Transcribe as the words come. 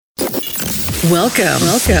Welcome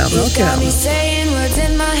me saying words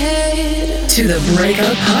in my head. to the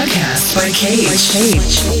Breakout Podcast by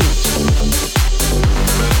Cage.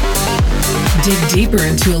 Dig deeper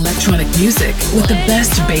into electronic music with the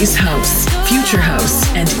best bass house, future house,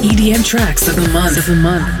 and EDM tracks of the month.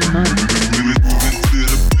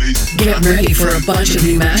 Get ready for a bunch of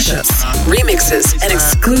new mashups, remixes, and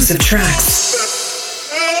exclusive tracks.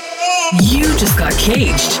 You just got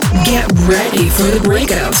caged. Get ready for the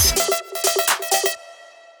breakout.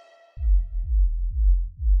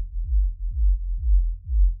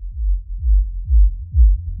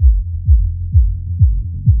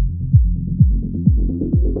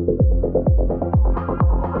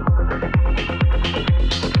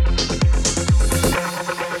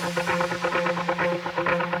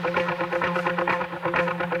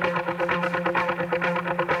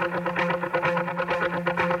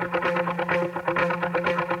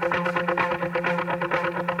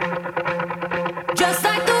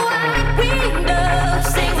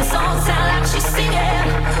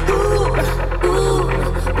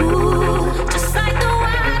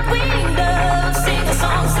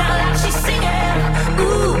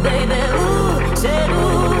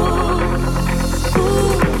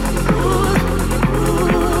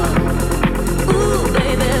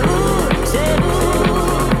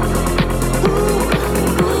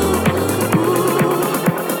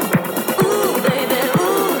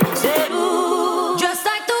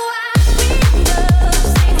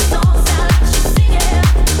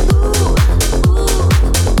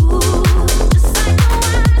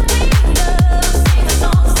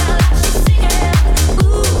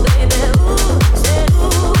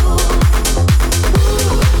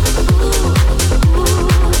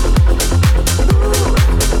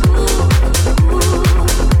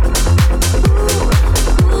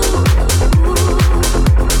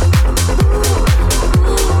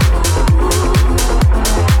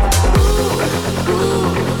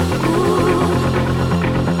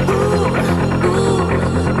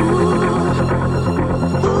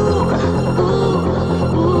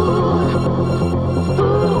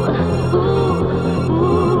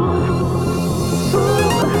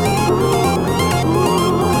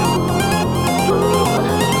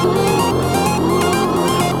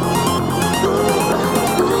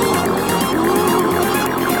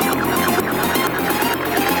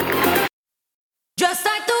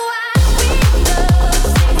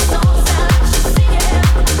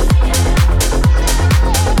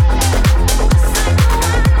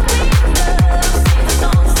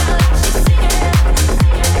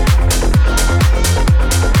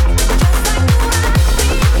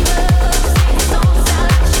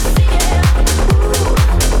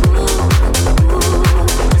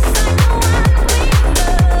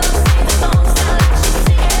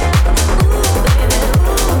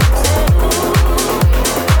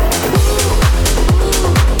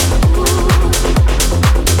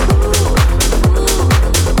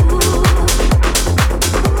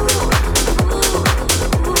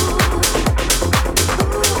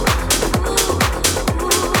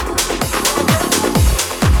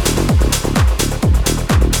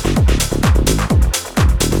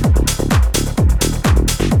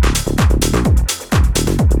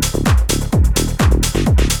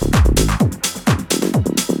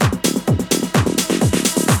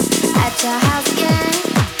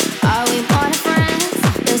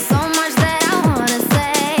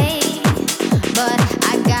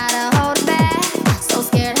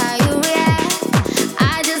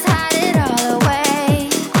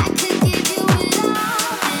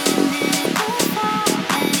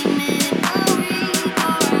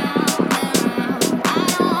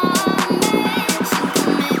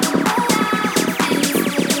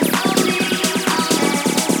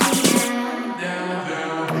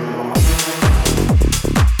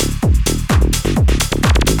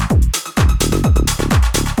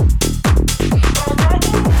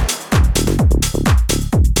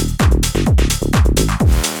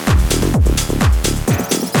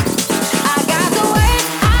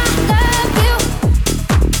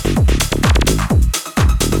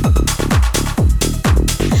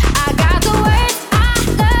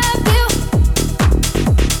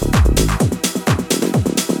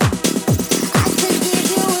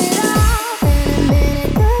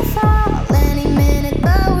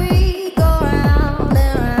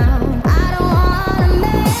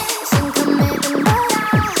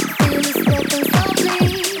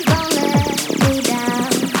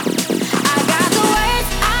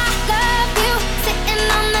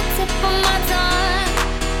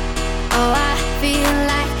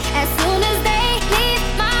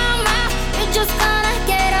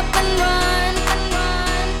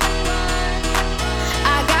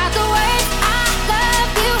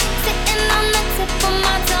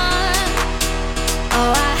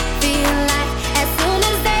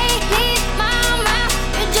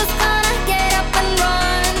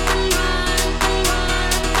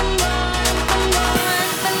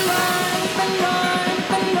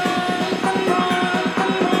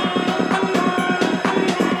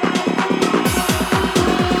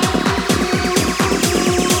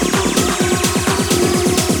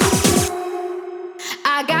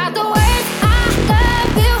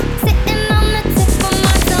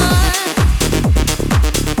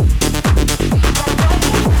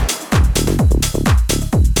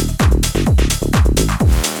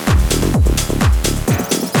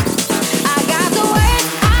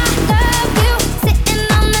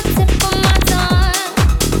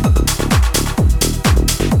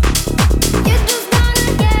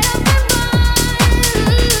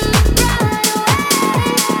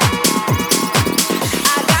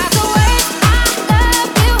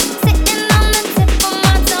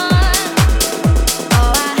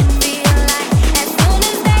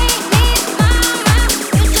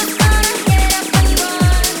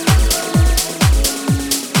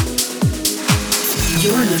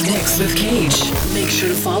 You're in the mix with Cage. Make sure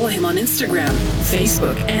to follow him on Instagram,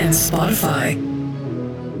 Facebook, and Spotify.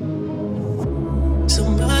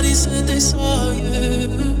 Somebody said they saw you.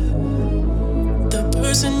 The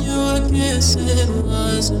person you were kissing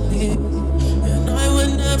wasn't me, and I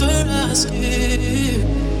would never ask you.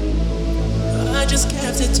 I just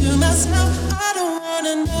kept it to myself. I don't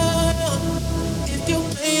wanna know if you're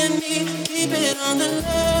playing me. Keep it on the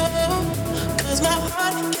low, 'cause my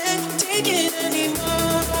heart can't take it anymore.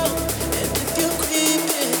 And if you're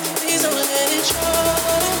creeping, please don't let it show.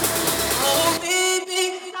 Oh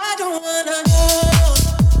baby, I don't wanna know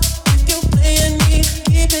if you're playing me.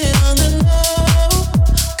 Keep it on the low,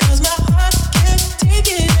 'cause my heart can't take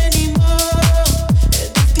it anymore.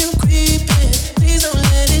 And if you're creeping, please don't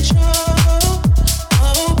let it show.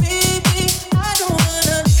 Oh baby, I don't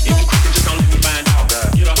wanna know. If you're creeping, just don't let me find out.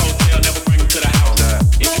 Get a hotel, never bring it to the house.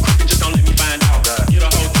 If you're creeping, just don't let me find out. Get a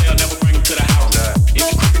hotel, never bring it to the house. If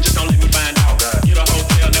you're creeping, just don't let me find out. Get a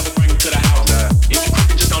hotel, never bring it to the house. If you're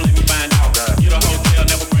creeping, just don't let me find out. Get a hotel,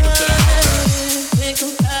 never bring it to the house. Think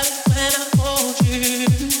about it when I hold you.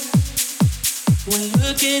 When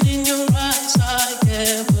looking in your eyes, I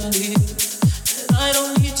can't believe that I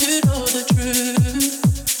don't need to know the truth.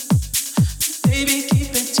 Baby,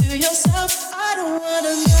 keep it to yourself. I don't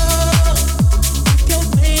wanna know if you're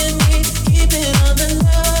playing me. Keep it on the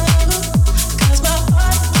low, 'cause my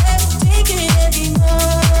heart can't take it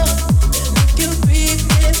anymore. And if you're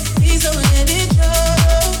creeping, please don't let it show.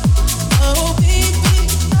 Oh baby,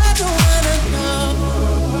 I don't wanna know.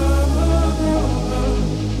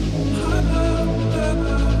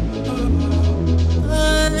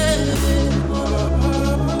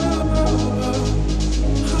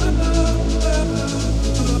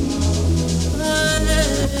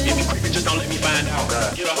 If you're creeping, just don't let me find out.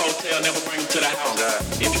 Get a hotel, never bring it to the house.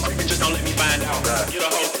 If you're creeping, just don't let me find out. Get a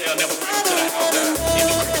hotel, never bring it to the house. If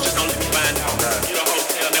you're creeping, just don't let me find out. Get a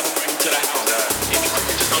hotel, never bring it to the house. If you're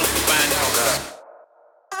creeping, just don't let me find out.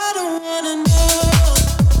 I don't wanna know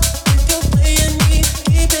if you're playing me.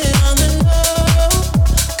 Keep it on the low,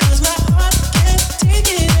 'cause my heart can't take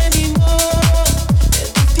it anymore. And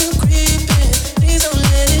if you're creeping, please don't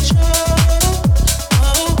let it show.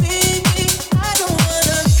 Oh baby, I don't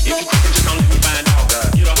wanna If you're creeping, just don't let me find out.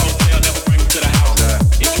 Get a hotel, never bring it to the house.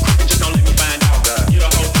 If you're creeping, just don't let me find out. Get a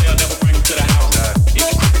hotel, never bring it to the house. If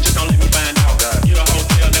you're creeping, just don't let me find out. Get a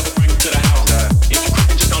hotel, never bring it to the house. If you're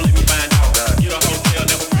creeping, just don't let me find out. Get a hotel,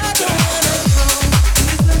 never bring it to the house.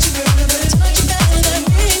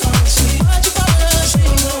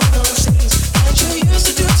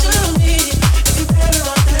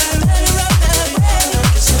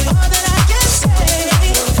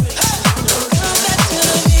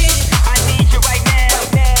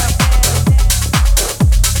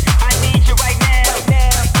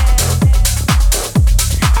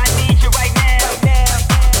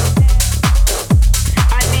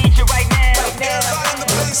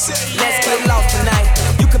 Let's get lost tonight.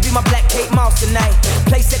 You could be my black Kate Moss tonight.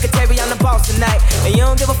 Play secretary, I'm the boss tonight. And you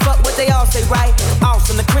don't give a fuck what they all say, right?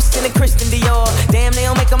 Awesome, the Christian and Christian Dior. Damn, they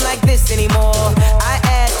don't make them like this anymore. I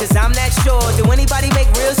ask, cause I'm not sure. Do anybody make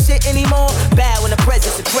real shit anymore? Bow in the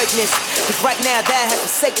presence of greatness. Cause right now that has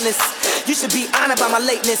forsaken us. You should be honored by my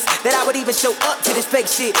lateness. That I would even show up to this fake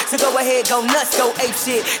shit. So go ahead, go nuts, go ape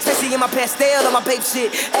shit. Especially in my pastel or my babe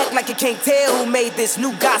shit. Act like you can't tell who made this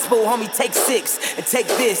new gospel. Homie, take 6 and take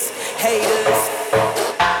this, haters.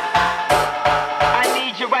 I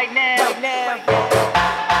need you right now. Right now.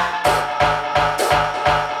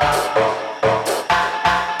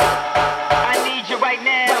 I need you right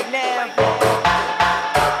now. Right now.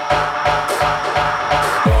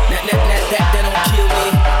 That don't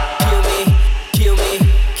kill me,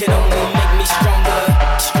 can only make me stronger.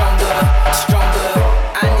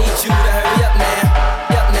 I need you to hurry up now,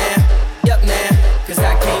 'cause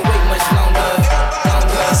I can't wait much longer.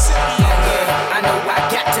 I know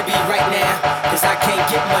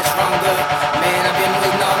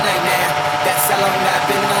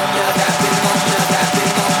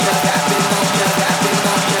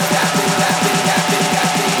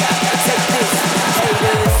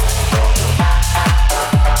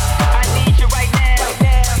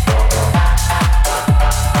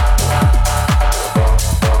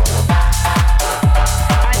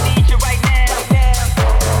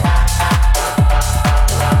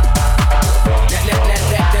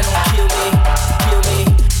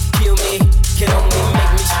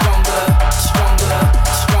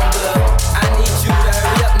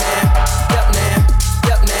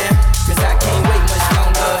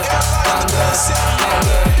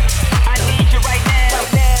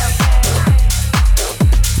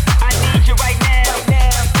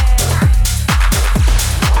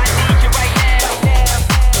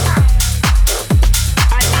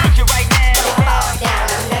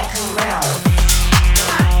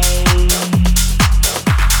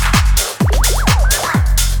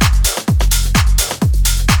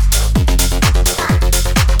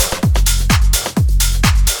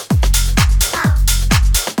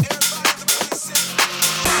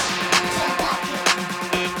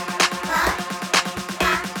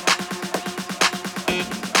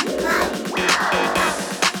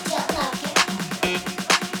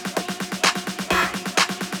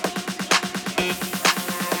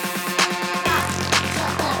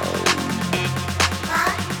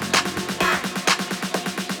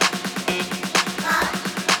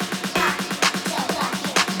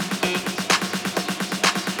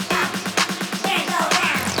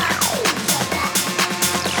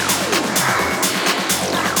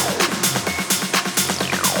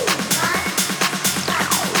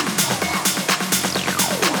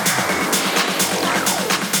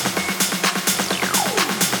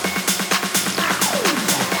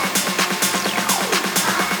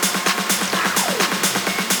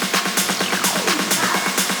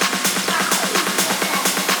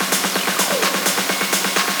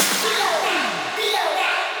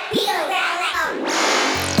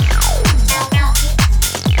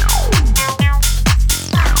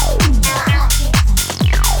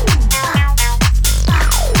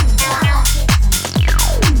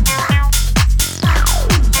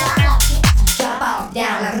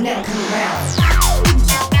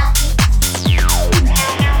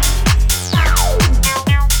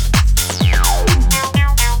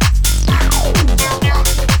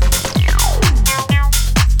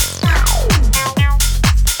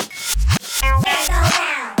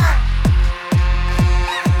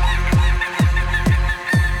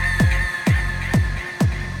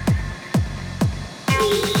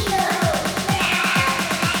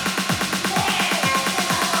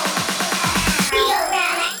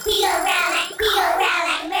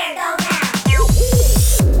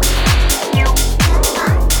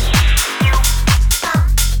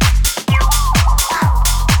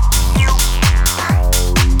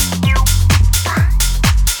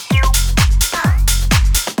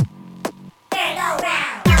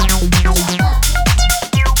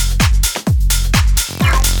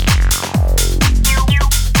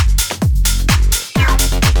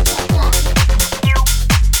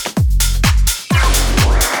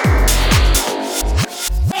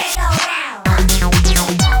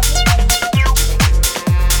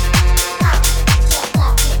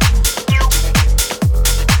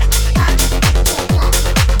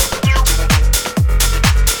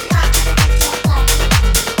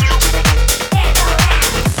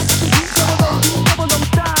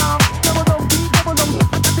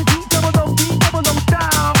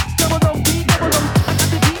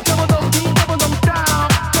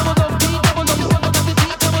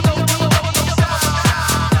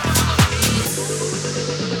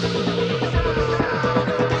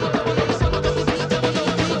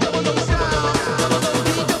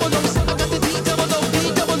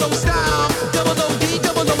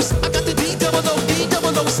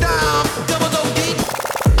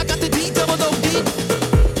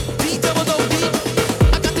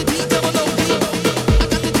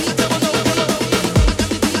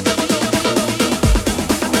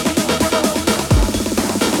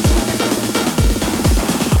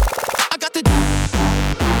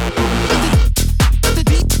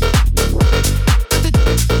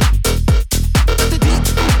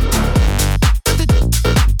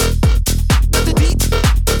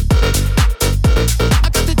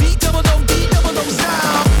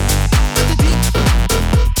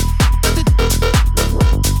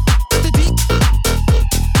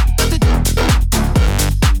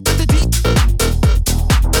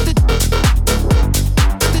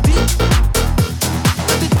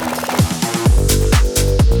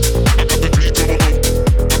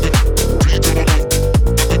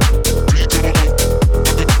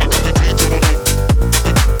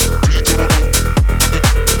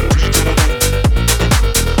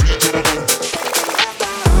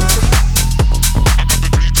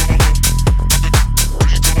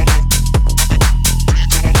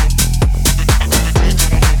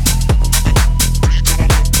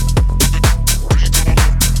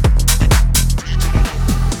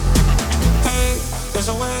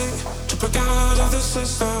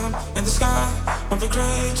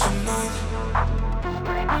tonight.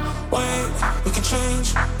 Wait, we can change.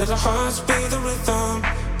 Let our hearts be the rhythm.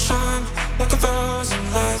 Shine like a thousand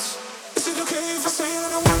lights. Is it okay if I say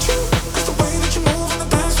that I want you? 'Cause the way that you move on the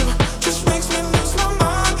dance floor just makes me lose my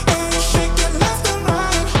mind. And you shake it left and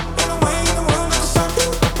right. Ain't no way in the world I can stop you.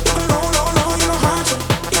 You go low, low, low, you know how to.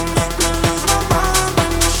 You make me lose my mind when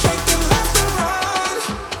you shake it left and right.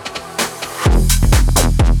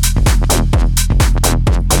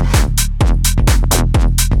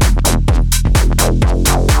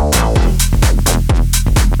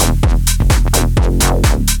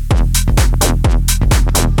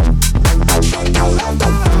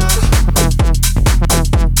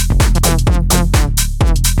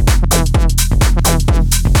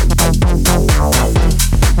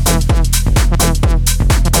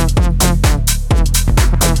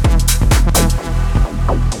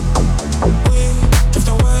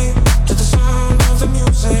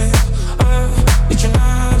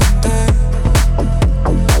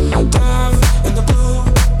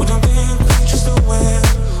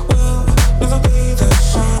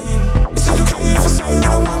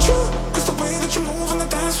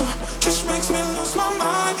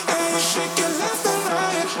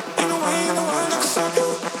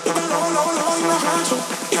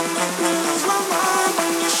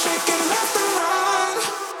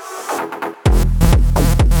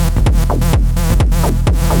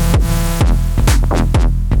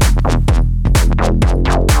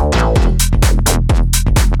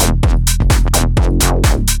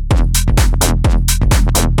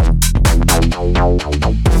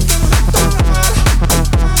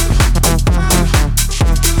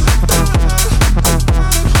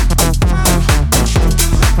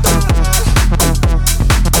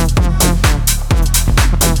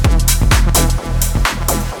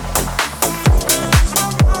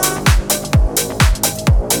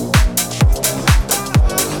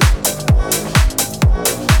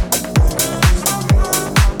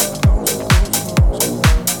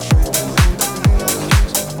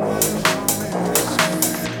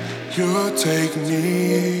 You take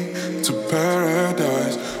me to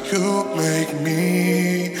paradise. You make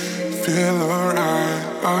me feel alright.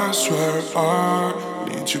 I swear I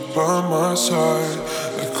need you by my side,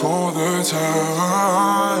 like all the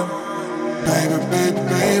time. Baby, baby,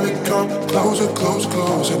 baby, come closer, closer,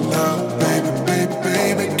 closer now. Baby, baby,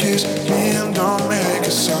 baby, kiss me and don't make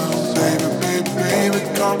a sound. Baby, baby, baby,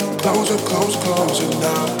 come closer, closer, closer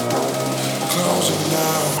now. Closer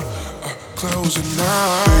now. Closer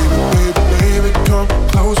now, baby, baby, baby, come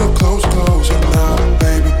closer, closer, closer now,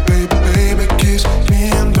 baby, baby, baby, kiss me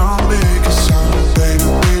and don't make a sound, baby,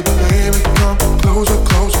 baby, baby, come closer,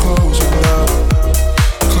 closer, closer now,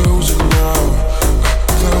 closer now,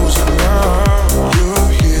 closer now. You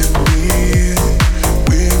hit me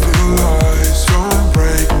with your lies, don't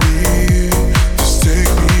break me, just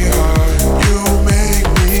take me high. You make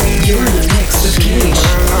me. You're in the mix with Cage.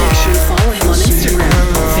 Make sure you follow him on Instagram,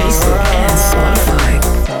 Facebook, and Spotify.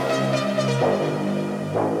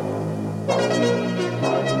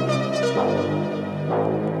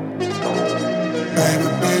 Baby,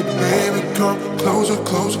 baby, baby, come closer,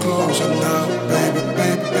 closer, closer now. Baby,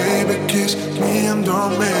 baby, baby, kiss me and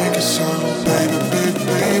don't make a sound. Baby, baby,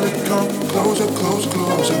 baby, come closer, closer,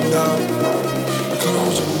 closer now.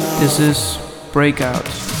 Closer now. This is Breakout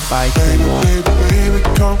by Baby, Cage. baby, baby,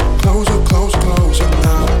 come closer, closer, closer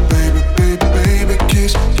now. Baby, baby, baby,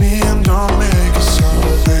 kiss me and don't make a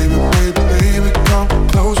sound. Baby, baby, baby, come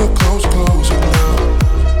closer, closer, closer now.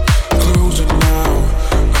 Closer now,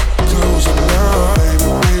 closer now.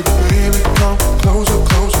 Baby, baby, baby, come closer,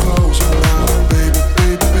 closer, closer now. Baby,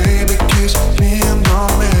 baby, baby, kiss me and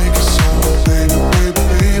don't make a sound. Baby, baby,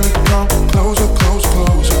 baby, come closer, closer,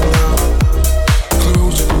 closer now.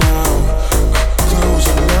 Closer now,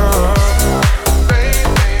 closer now.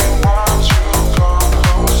 Baby, won't you come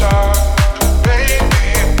closer? Baby,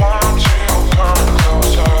 won't you come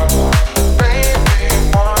closer? Baby,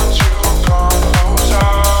 won't you come closer?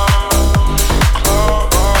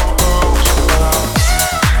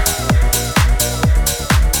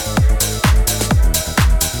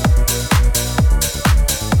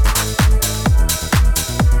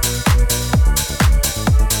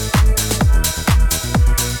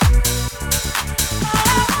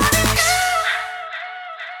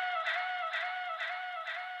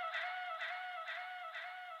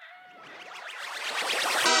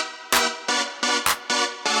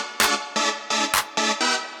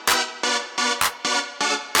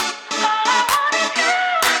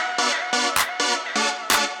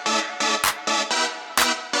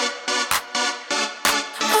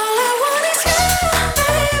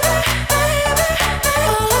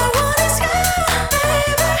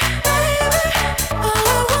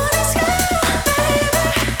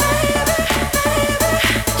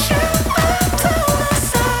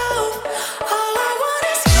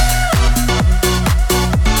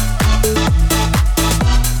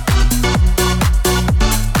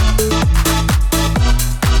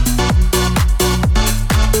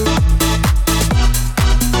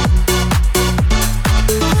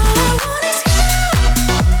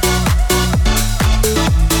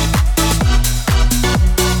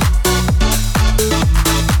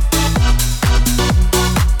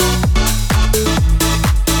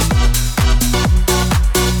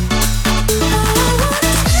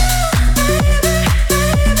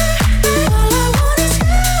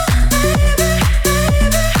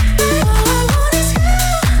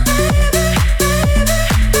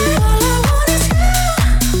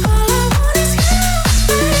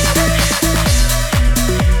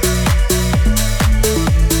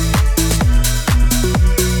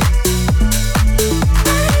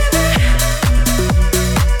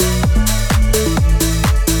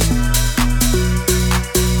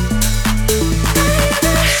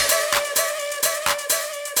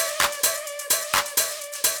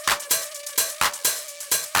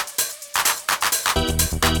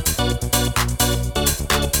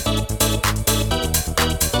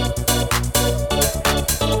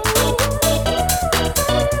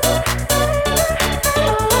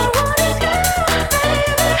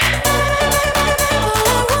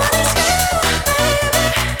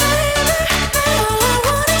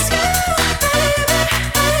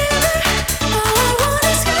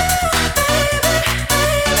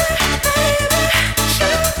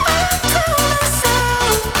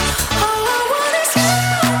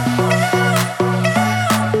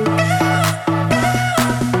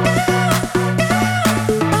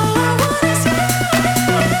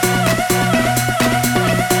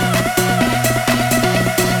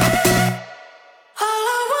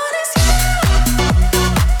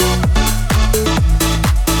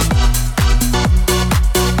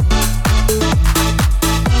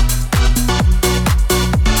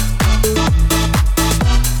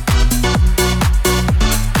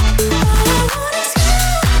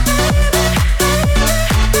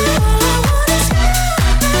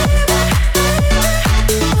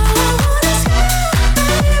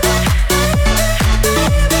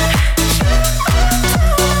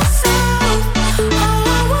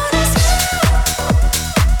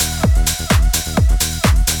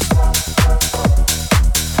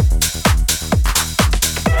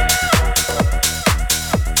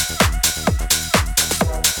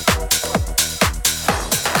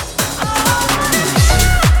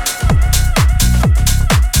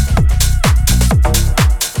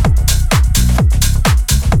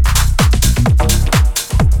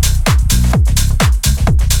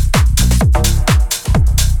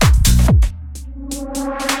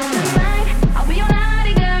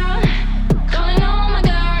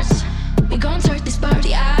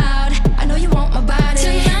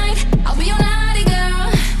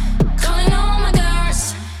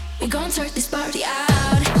 We gon' turn this party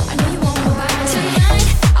out. I know you want my body tonight.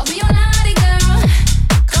 I'll be your naughty girl,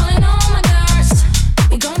 calling all my girls.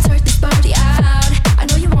 We gon' turn this party out. I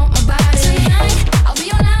know you want my body tonight. I'll be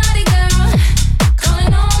your naughty girl,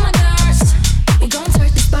 calling all my girls. We gon'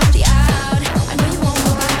 turn this party out. I know you want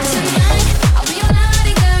my body tonight. I'll be your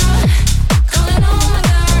naughty girl, calling all my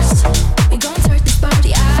girls. We gon' turn this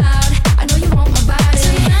party out. I know you want my body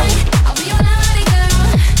tonight. I'll be your naughty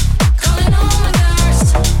girl, calling all my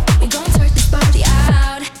girls. We gon' turn this party out.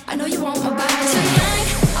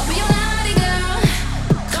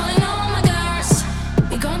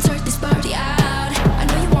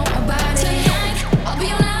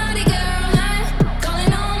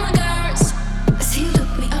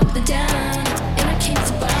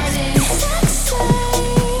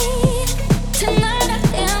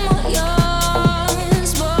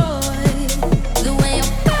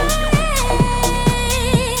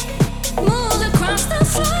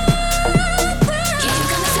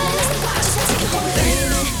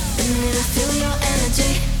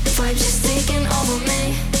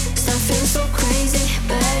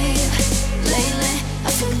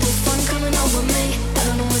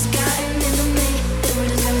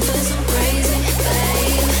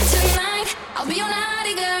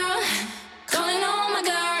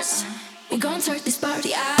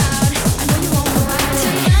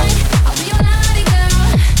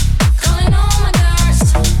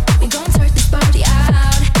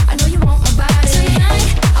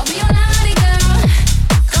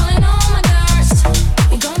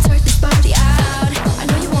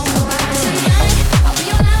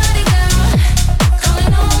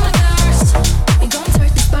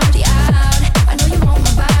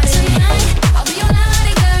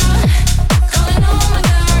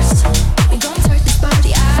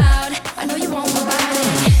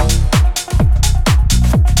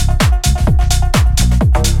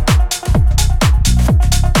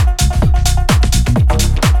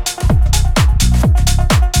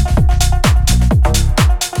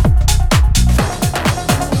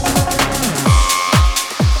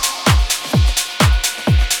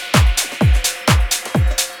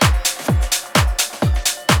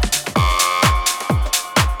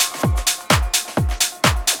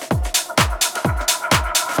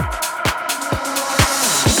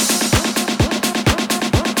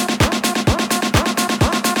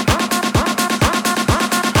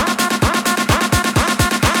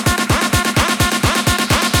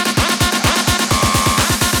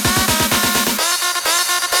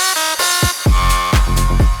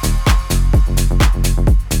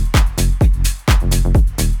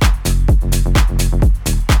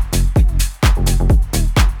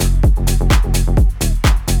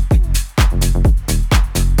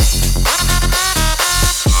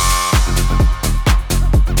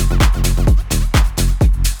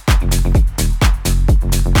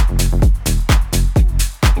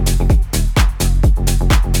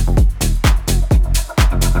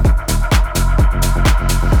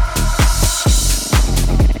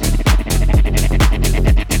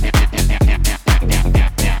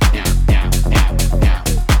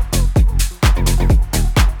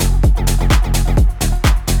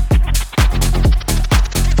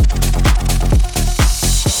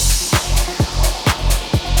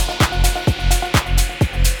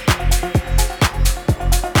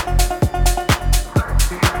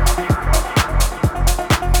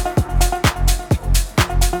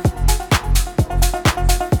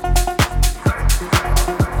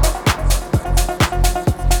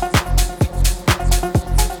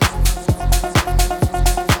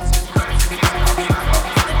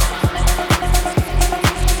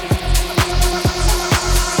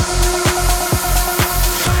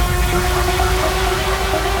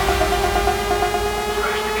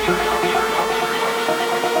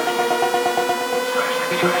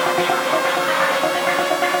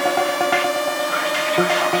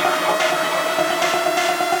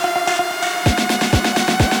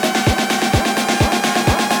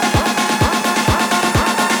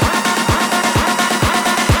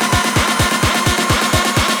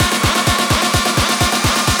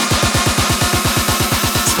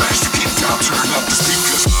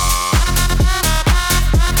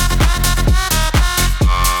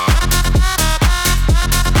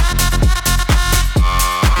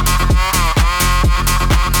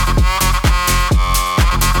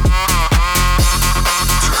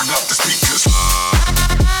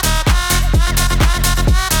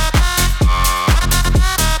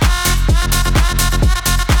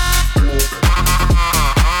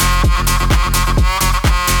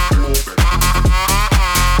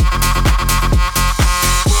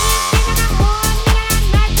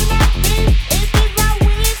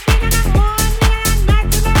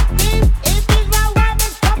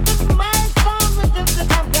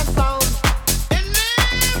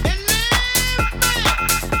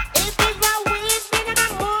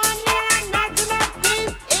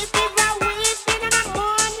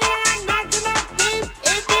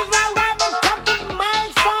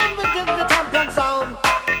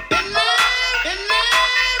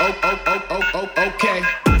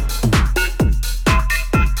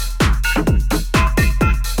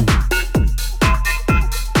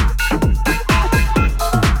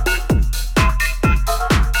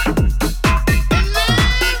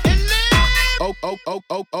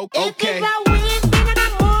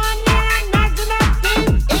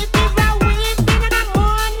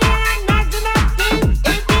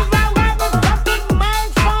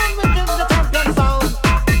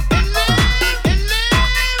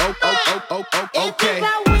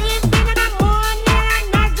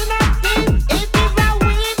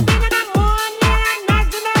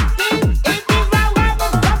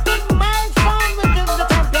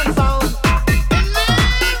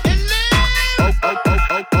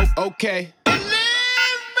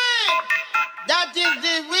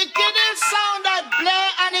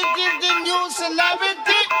 Tonight is the new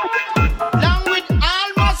celebrity. Long with all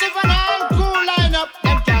massive and all cool lineup.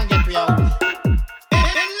 Them can't get me out.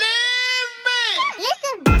 Believe me.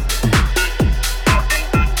 Listen.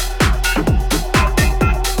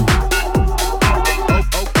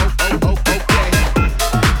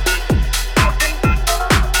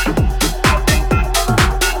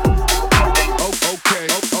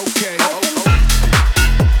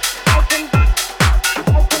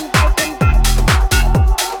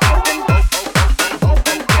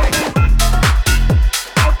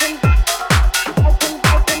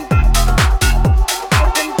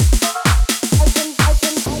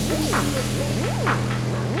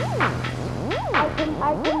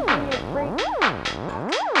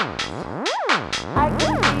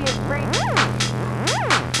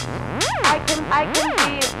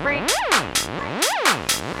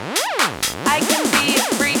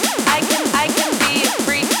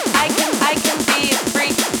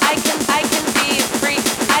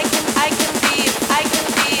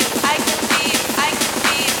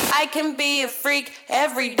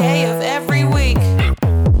 Every day of every week.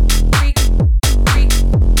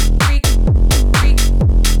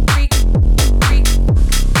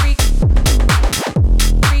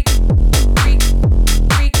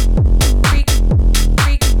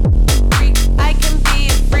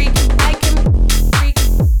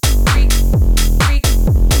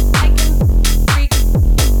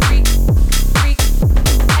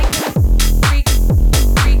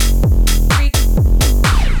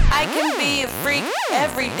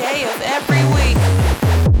 Every day of every week.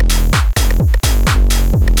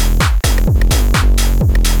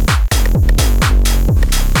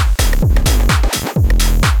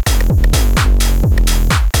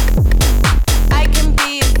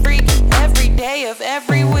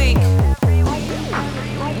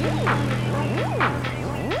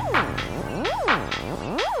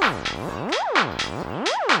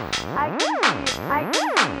 I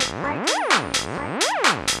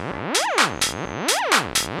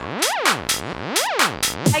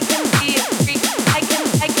can be a freak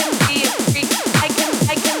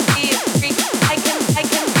every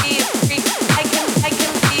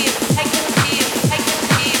day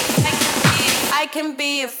of every week. I can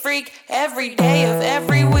be a freak every day of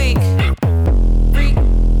every week. Freak,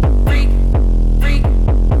 freak, freak, freak,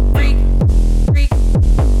 freak, freak,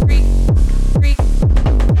 freak, freak,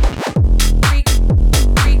 freak,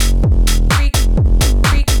 freak, freak,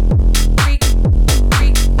 freak,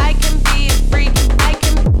 freak. I can be a freak. I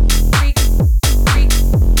can freak, freak, freak.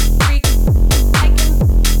 I can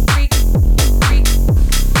freak,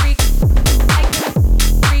 freak, freak. I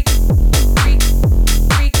can freak, freak,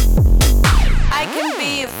 freak. I can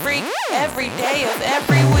be a freak every day of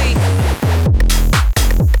every week.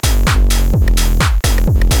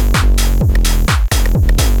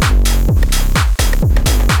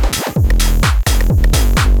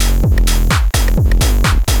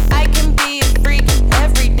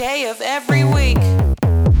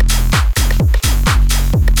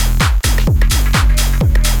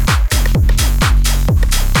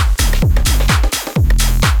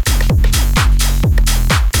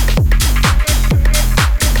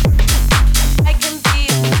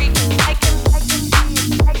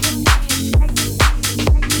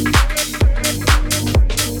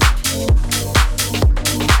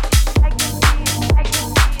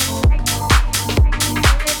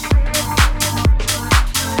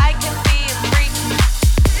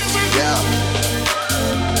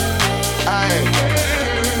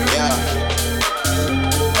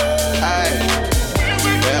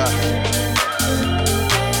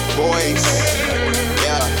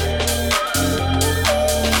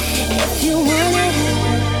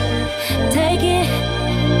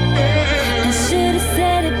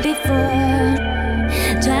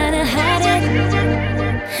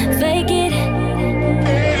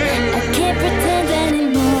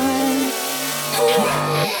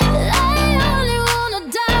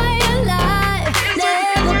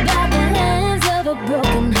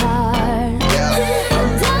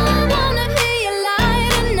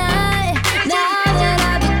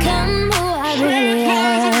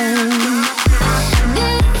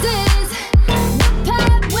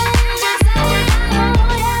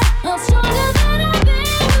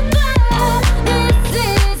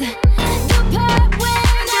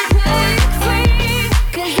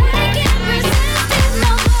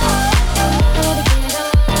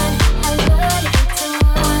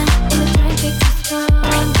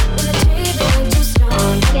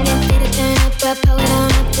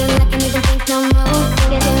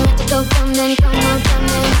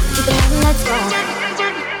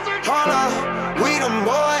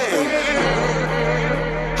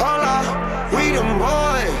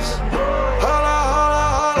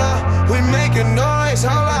 boys,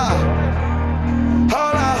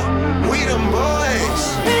 hold up, we them boys.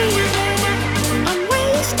 I'm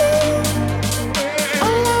wasted.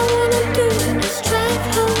 All I wanna do is drive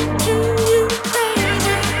home to you,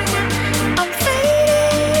 baby. I'm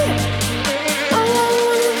faded. All I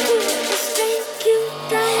wanna do is take you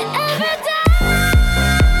down every day.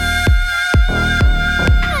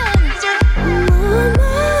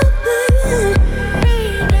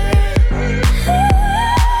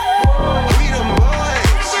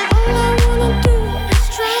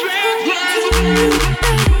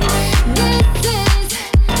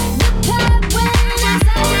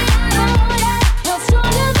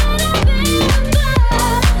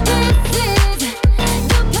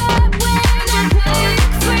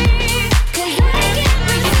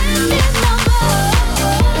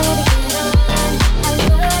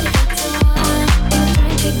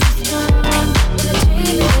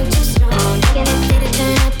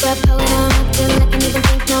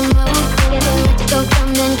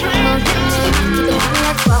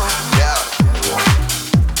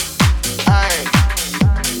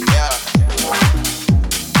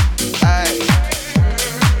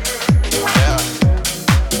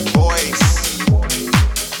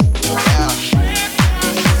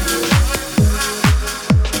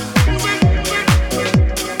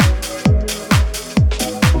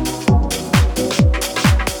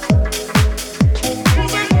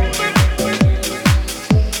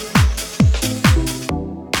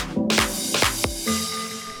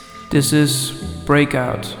 This is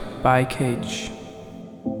Breakout by Cage.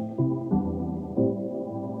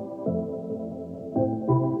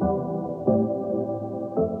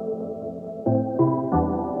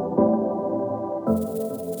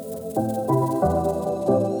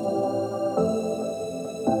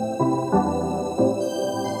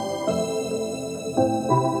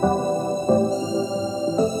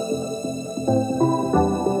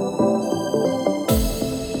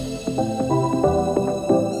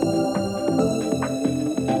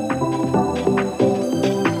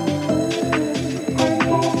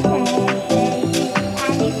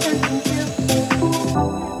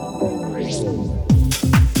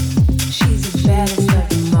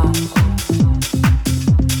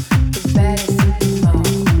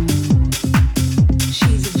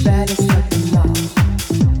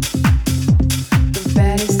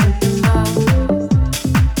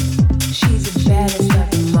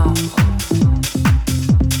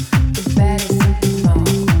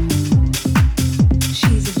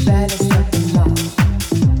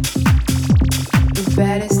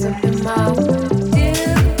 Something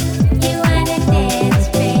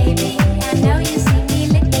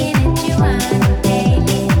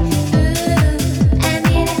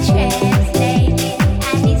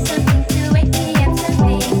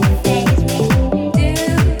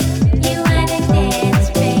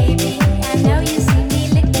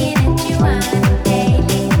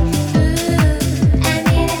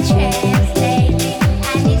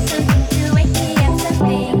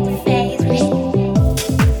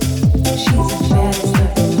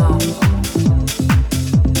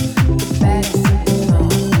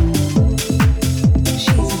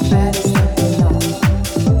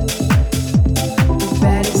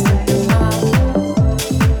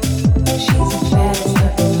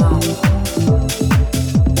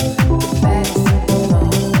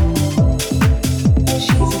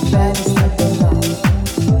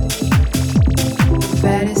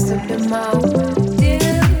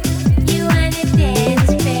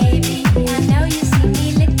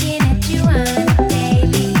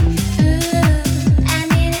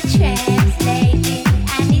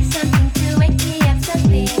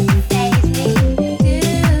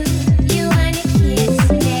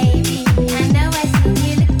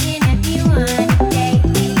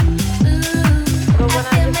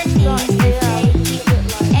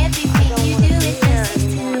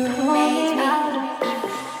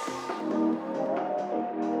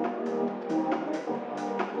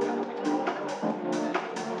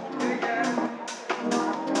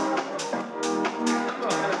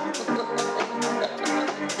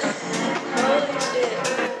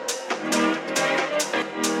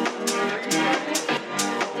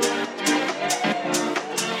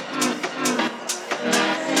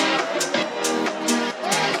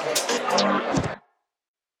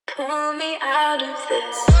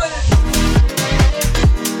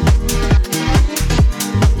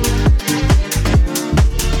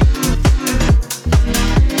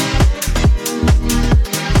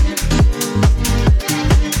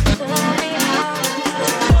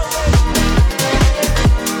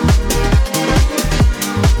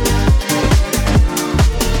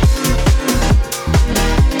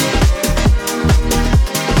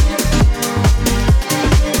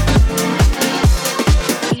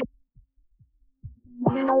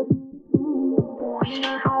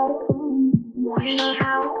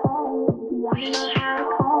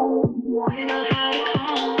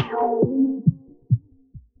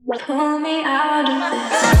Pull me out of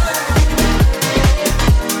this.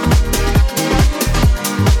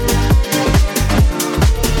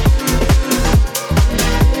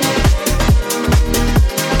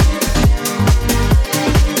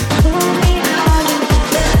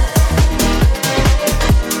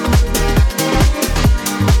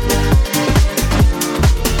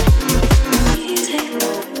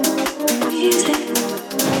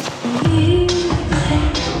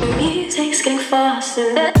 Music's getting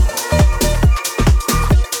faster.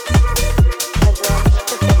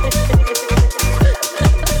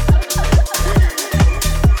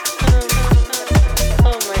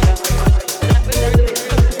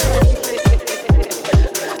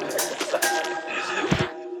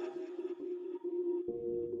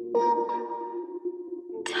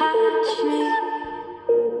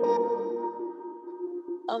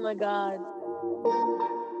 Oh my God.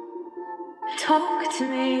 Talk to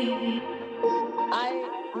me. I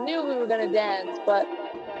knew we were gonna dance, but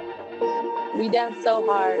we danced so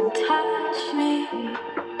hard. Touch me.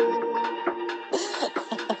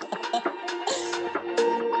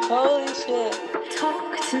 Holy shit.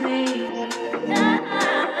 Talk to me.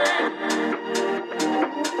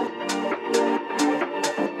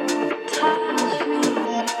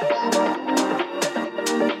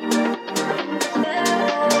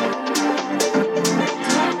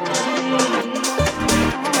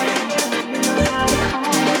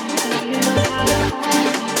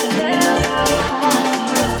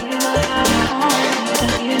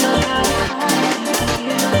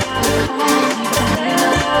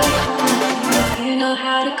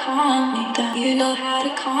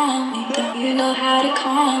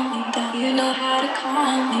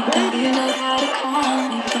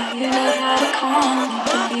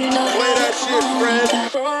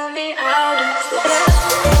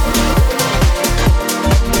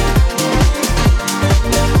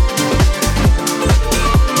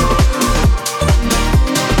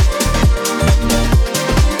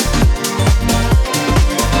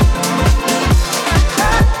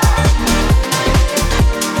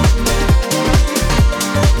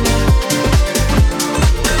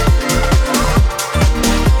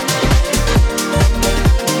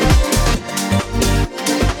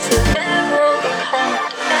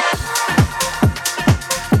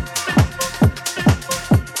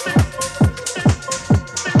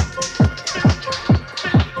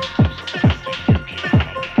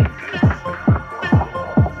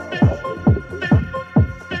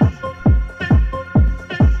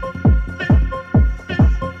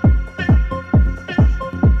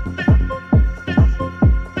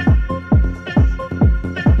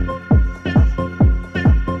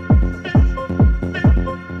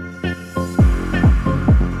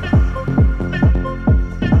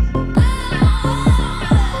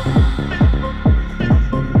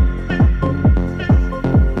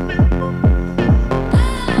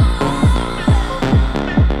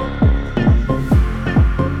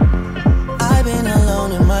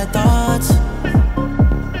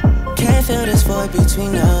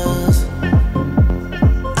 Between us,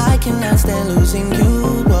 I cannot stand losing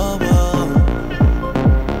you. Whoa, whoa.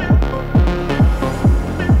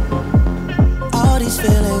 All these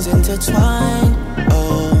feelings intertwined.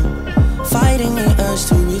 Oh, fighting the urge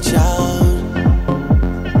to reach out,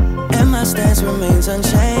 and my stance remains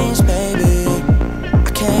unchanged, baby.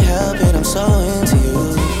 I can't help it, I'm so into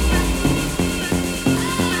you.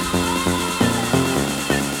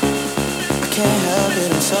 I can't help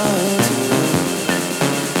it, I'm so into you.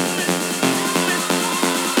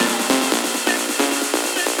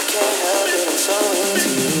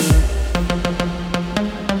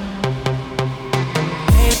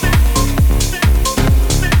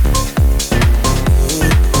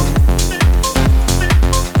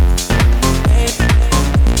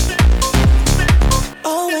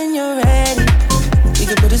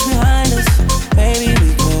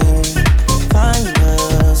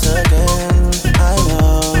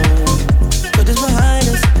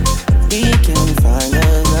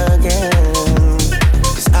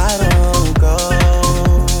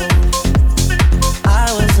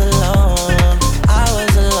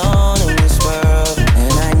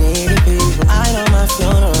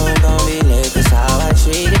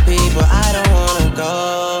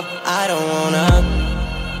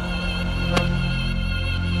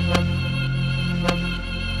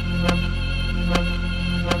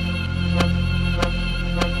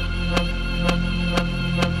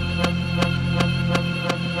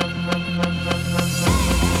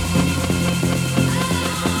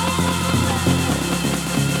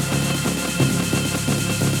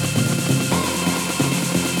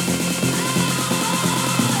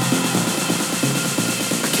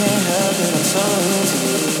 can't help it, I'm so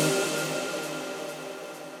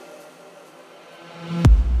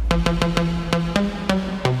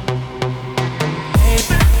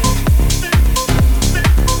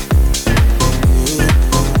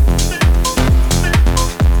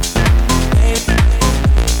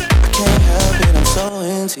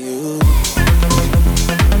into you.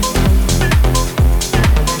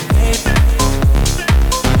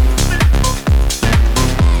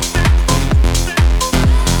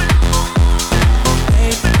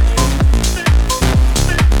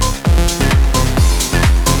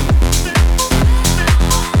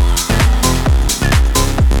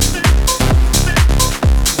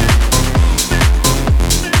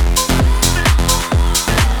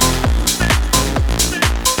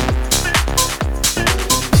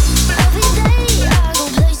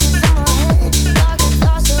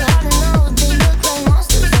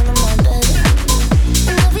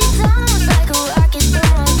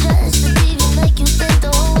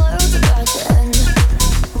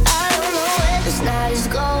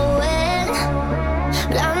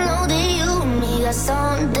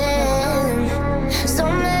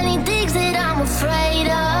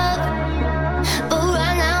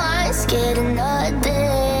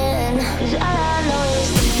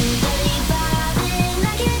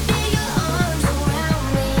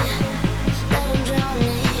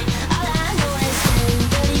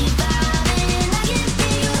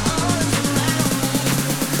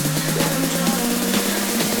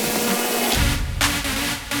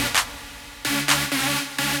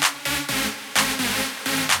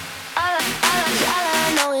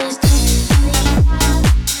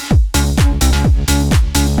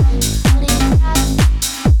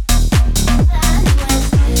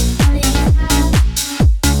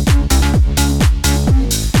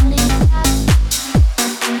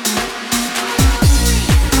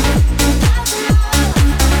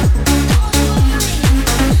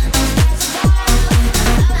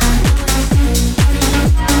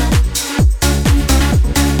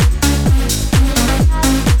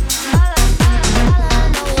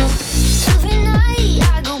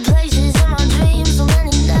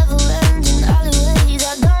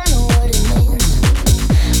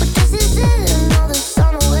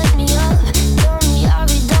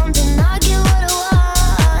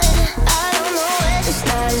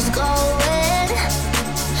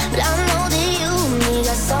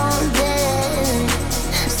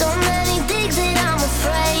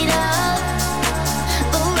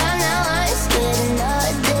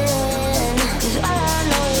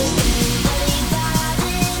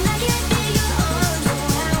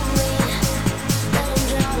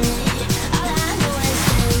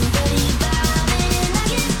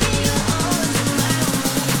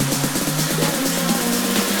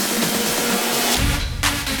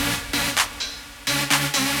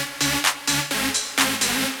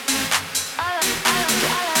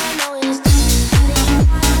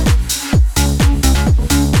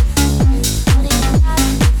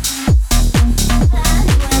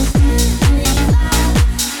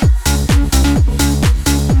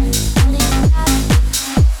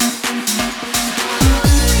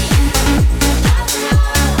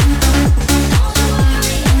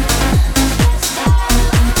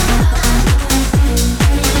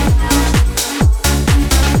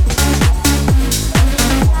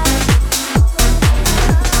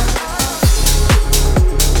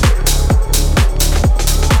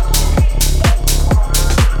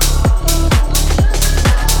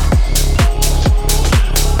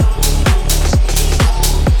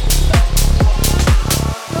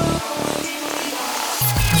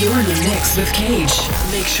 With Cage.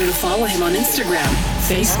 Make sure to follow him on Instagram,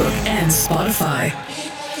 Facebook, and Spotify.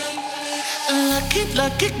 Lucky,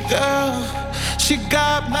 lucky girl. She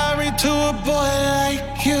got married to a boy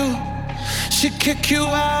like you. She'd kick you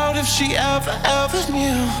out if she ever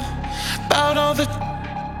knew about all the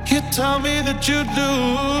you tell me that you do.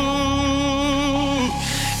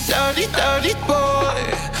 Dirty, dirty boy.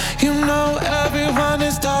 You know everyone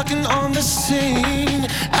is talking on the scene.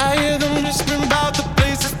 I hear them whispering about the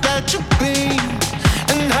places that you've been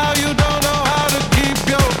and how you don't know how to keep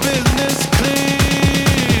your business clean.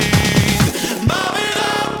 Mom it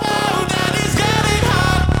up now, daddy's getting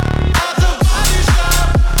hot at the body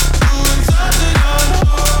shop, doing something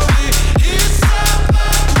unholy. He's up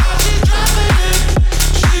while she's dropping it.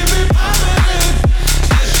 She be popping it,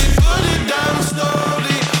 yeah, she put it down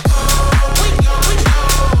slowly. Oh, we know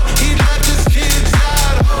he left his kids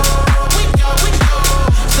at home. We know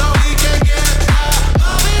so he can get out.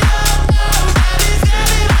 Mom it up now.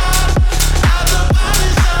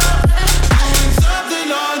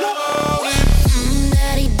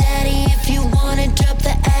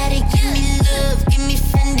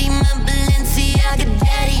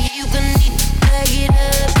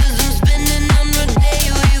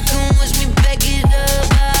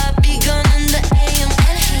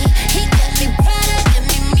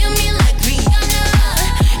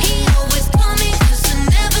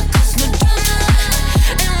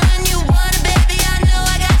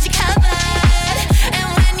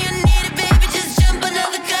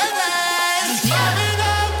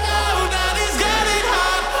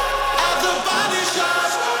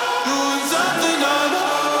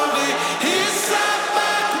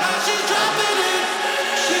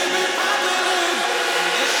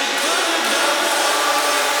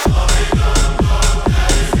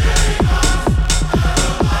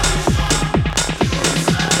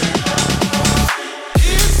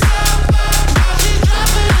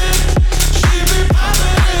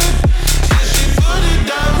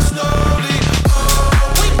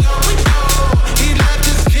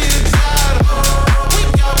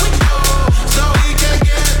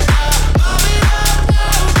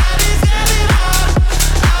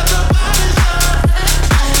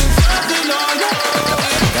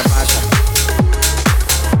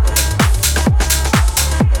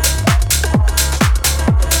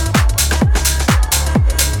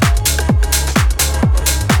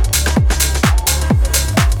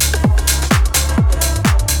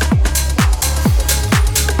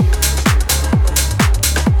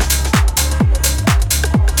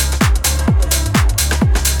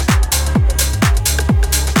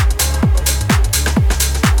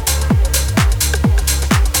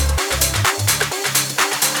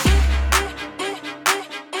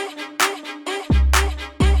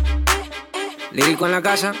 perico en la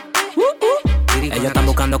casa. Ellos están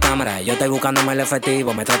buscando cámaras, yo estoy buscándome el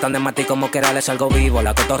efectivo. Me tratan de matar como quiera, les salgo vivo.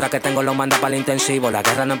 La cotorra que tengo lo manda para el intensivo. La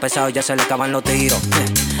guerra no ha empezado y ya se le acaban los tiros.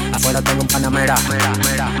 Afuera tengo un panamera.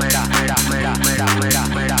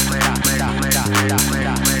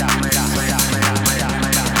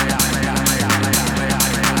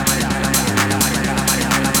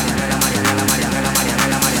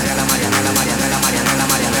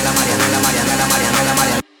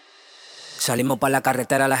 Salimos para la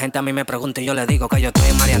carretera, la gente a mí me pregunta y yo le digo que yo estoy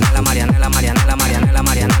en Marianela.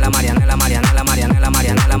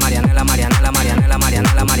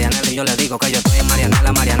 Y yo le digo que yo estoy en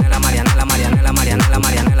Marianela.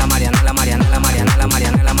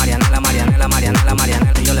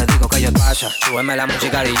 Y yo le digo que yo pasa, súbeme la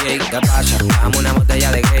música DJ, ¿qué pasa? Dame una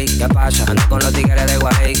botella de gay, ¿qué pasa? Ando con los tigres de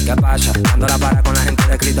Guay, ¿qué pasa? Dando la para con la gente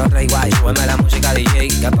de Cristo Rey Guay. Súbeme la música DJ,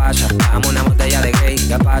 ¿qué pasa? Dame una botella de gay,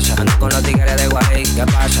 ¿qué pasa? Ando con los tigres de Guay, ¿qué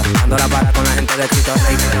pasa? Dando la para con la gente de Cristo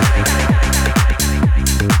Rey.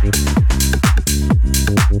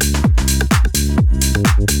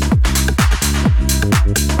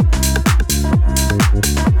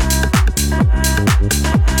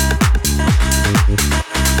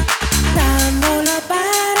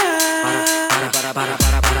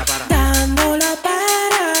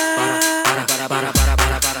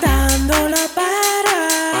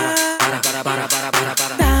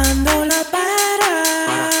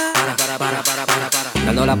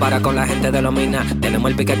 Para con la gente de los minas. Tenemos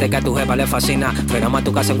el piquete que a tu jefa le fascina. Frenamos a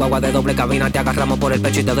tu casa en guagua de doble cabina. Te agarramos por el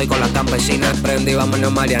pecho y te doy con las campesinas. Prendí,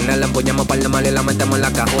 vámonos Marianela. Empuñamos par de mal y la metemos en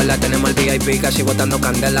la cajuela. Tenemos el VIP casi botando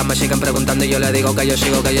candela. Me siguen preguntando y yo le digo que yo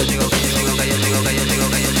sigo.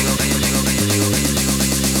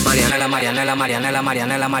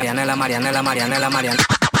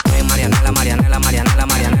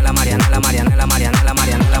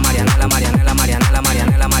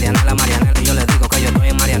 Marianela. Y yo le digo que yo estoy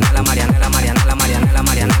en Marianela.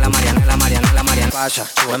 ¿Qué pasa?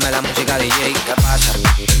 Súbeme la música DJ, ¿qué pasa?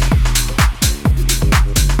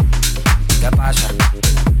 ¿Qué pasa?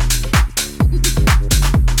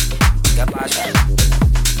 ¿Qué pasa?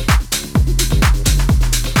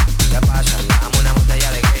 ¿Qué pasa? Dame una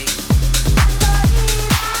botella de gay.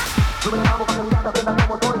 Súbele vamos pa' que mi gata prenda los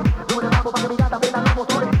motores. Súbele vamos pa' que mi gata prenda los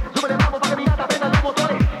motores. Súbele vamos pa' que mi gata prenda los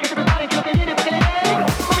motores. Que se preparen que lo que viene pa' que le den.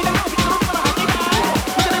 Con mi música no rompa la jatita.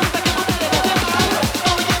 Usted le gusta que no te le sepa.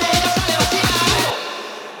 No me quiere, ella sale vacía.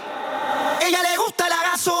 Ella le gusta la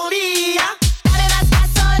gasolina. Dame más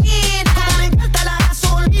gasolina. Como le encanta la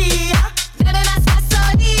gasolina. Dame más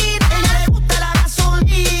gasolina. Ella le gusta la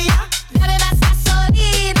gasolina. Dame más gasolina. Como le encanta la gasolina. Dame más gasolina. Gusta la gasolina. Dame más gasolina. Como le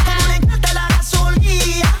encanta la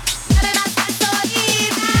gasolina. Dame más gasolina.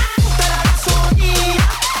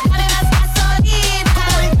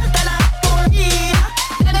 Ella le gusta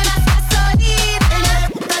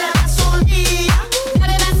la gasolina.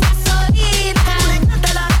 Dame más gasolina. Como le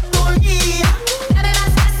encanta la gasolina. Dame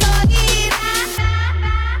más gasolina.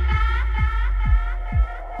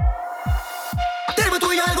 Tenemos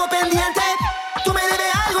tú y yo algo pendiente. Tú me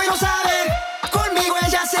debes algo y lo sabes. Conmigo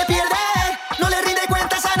ella se pierde. No le rinde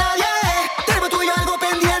cuentas a nadie. Tenemos tú y yo algo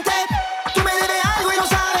pendiente. Tú me debes algo y lo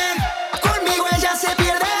sabes. Conmigo ella se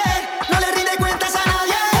pierde. No le rinde cuentas a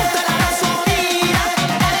nadie. Gusta la gasolina.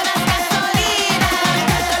 Dame más gasolina. Me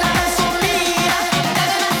encanta la gasolina.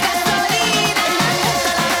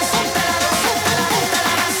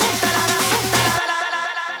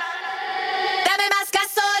 Dame más gasolina. Dame más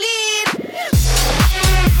gasolina.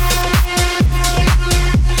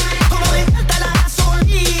 Como le encanta la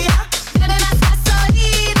gasolina. Dame más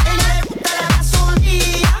gasolina. Ella le gusta la gasolina.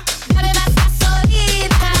 Dame más gasolina. Como le encanta la gasolina. Dame más gasolina.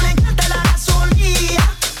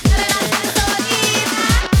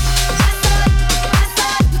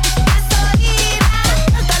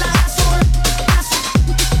 Encanta la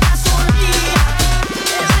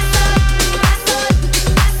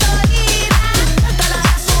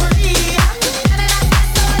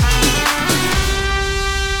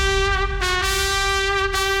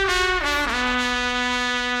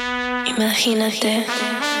Imagínate,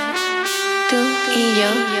 tú y yo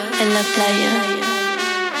en la playa,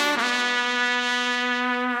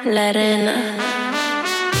 la arena,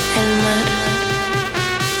 el mar,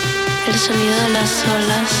 el sonido de las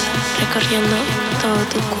olas recorriendo todo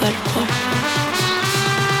tu cuerpo.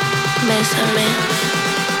 Bésame,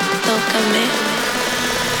 tócame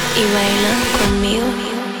y baila conmigo.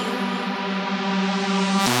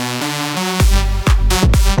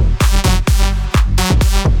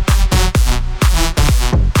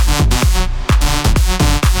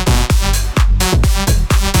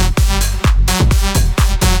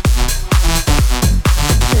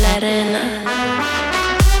 La arena,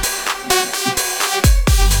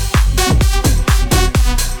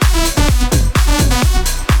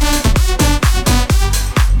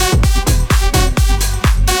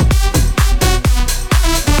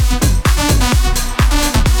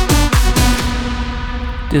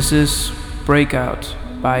 This is Breakout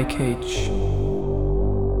by Cage.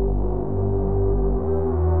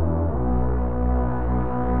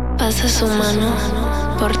 Pasa su mano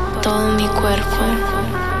por todo mi cuerpo.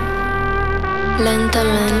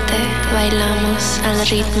 Lentamente bailamos al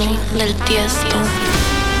ritmo del tiesto.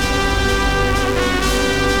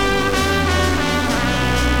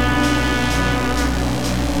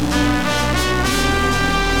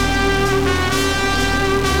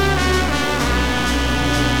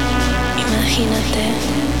 Imagínate,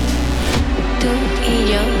 tú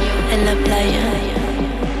y yo en la playa,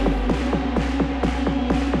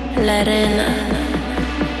 la arena,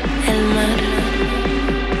 el mar,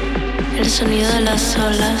 el sonido de las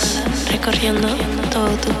olas recorriendo todo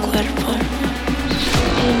tu cuerpo.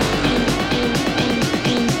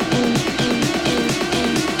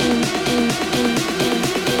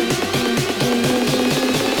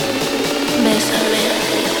 Bésame,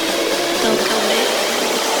 tócame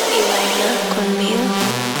y baila conmigo.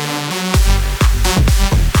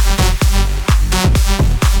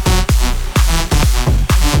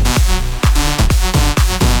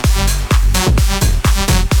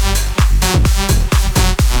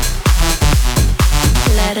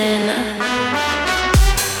 La arena.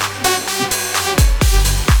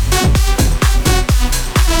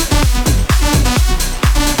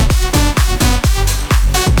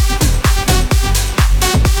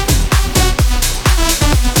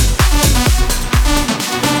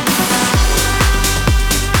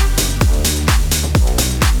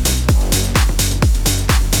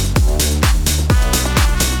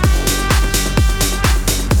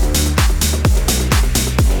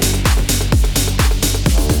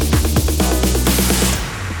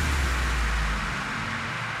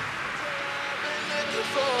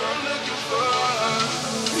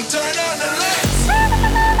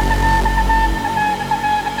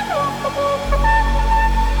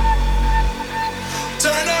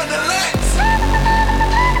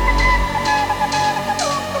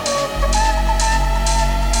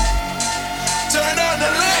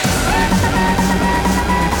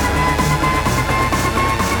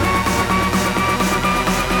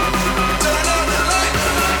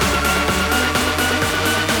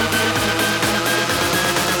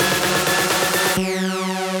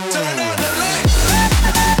 Turn on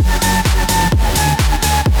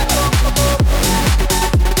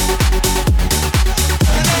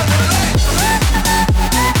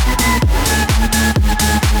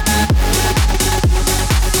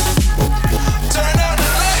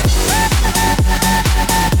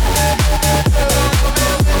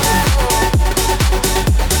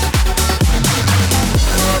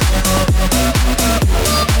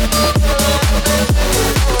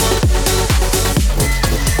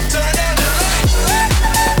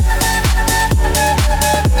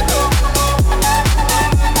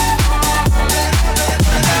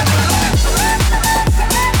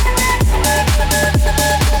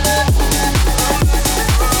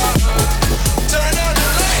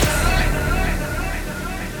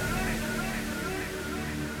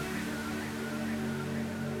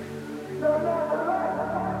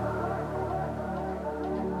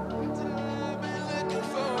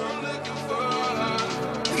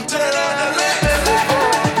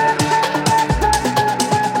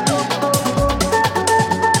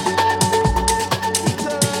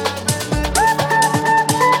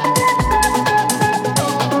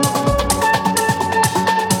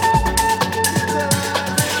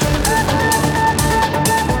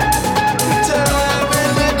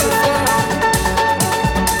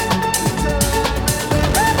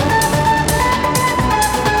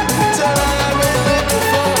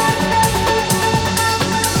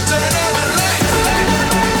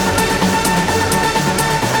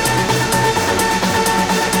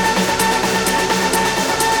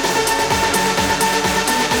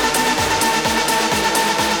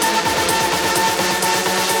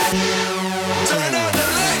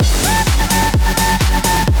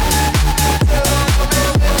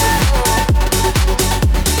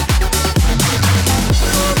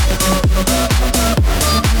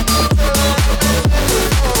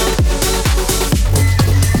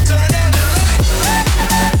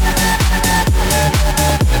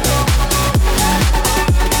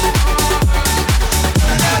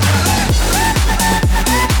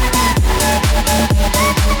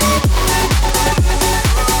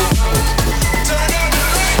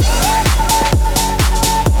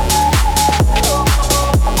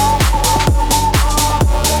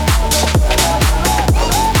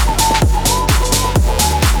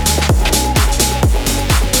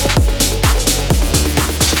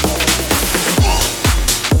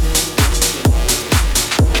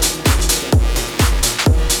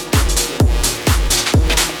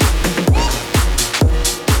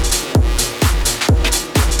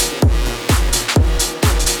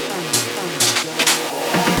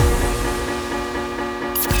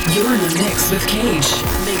the mix with Cage.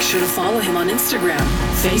 Make sure to follow him on Instagram,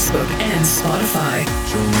 Facebook, and Spotify.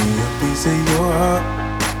 Show me a piece of your heart.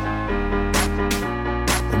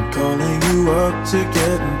 I'm calling you up to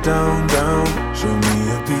getting down, down. Show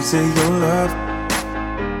me a piece of your love.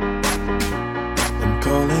 I'm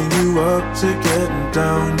calling you up to getting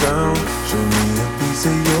down, down. Show me a piece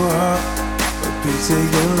of your heart, a piece of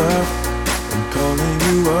your love. I'm calling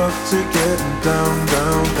you up to getting down,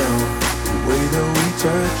 down, down. The way that we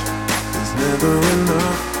touch is never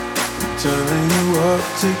enough. I'm turning you up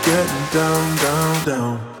to getting down, down,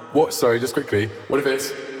 down. What? Sorry, just quickly. What if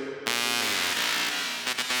it's...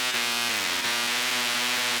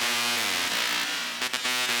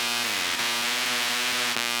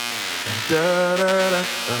 Da da da, da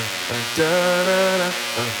da da,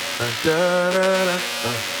 da da da,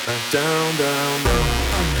 down, down, down.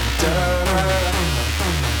 Da da da,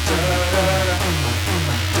 da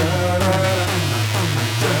da da, da da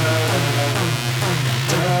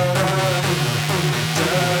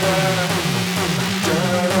da,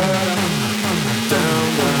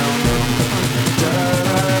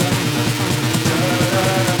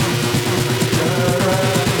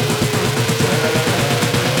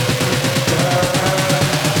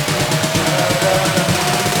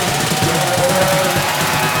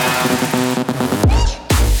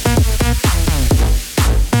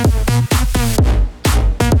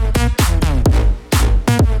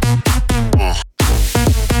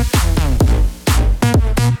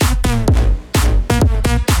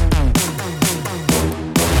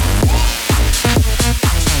 da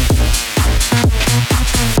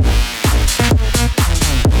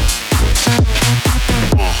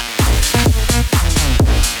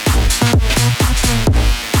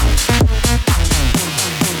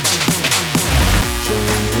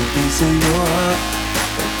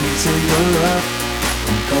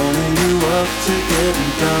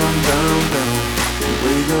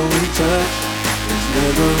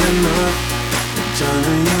never enough. I'm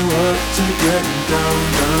turning you up to getting down,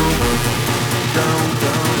 down, down.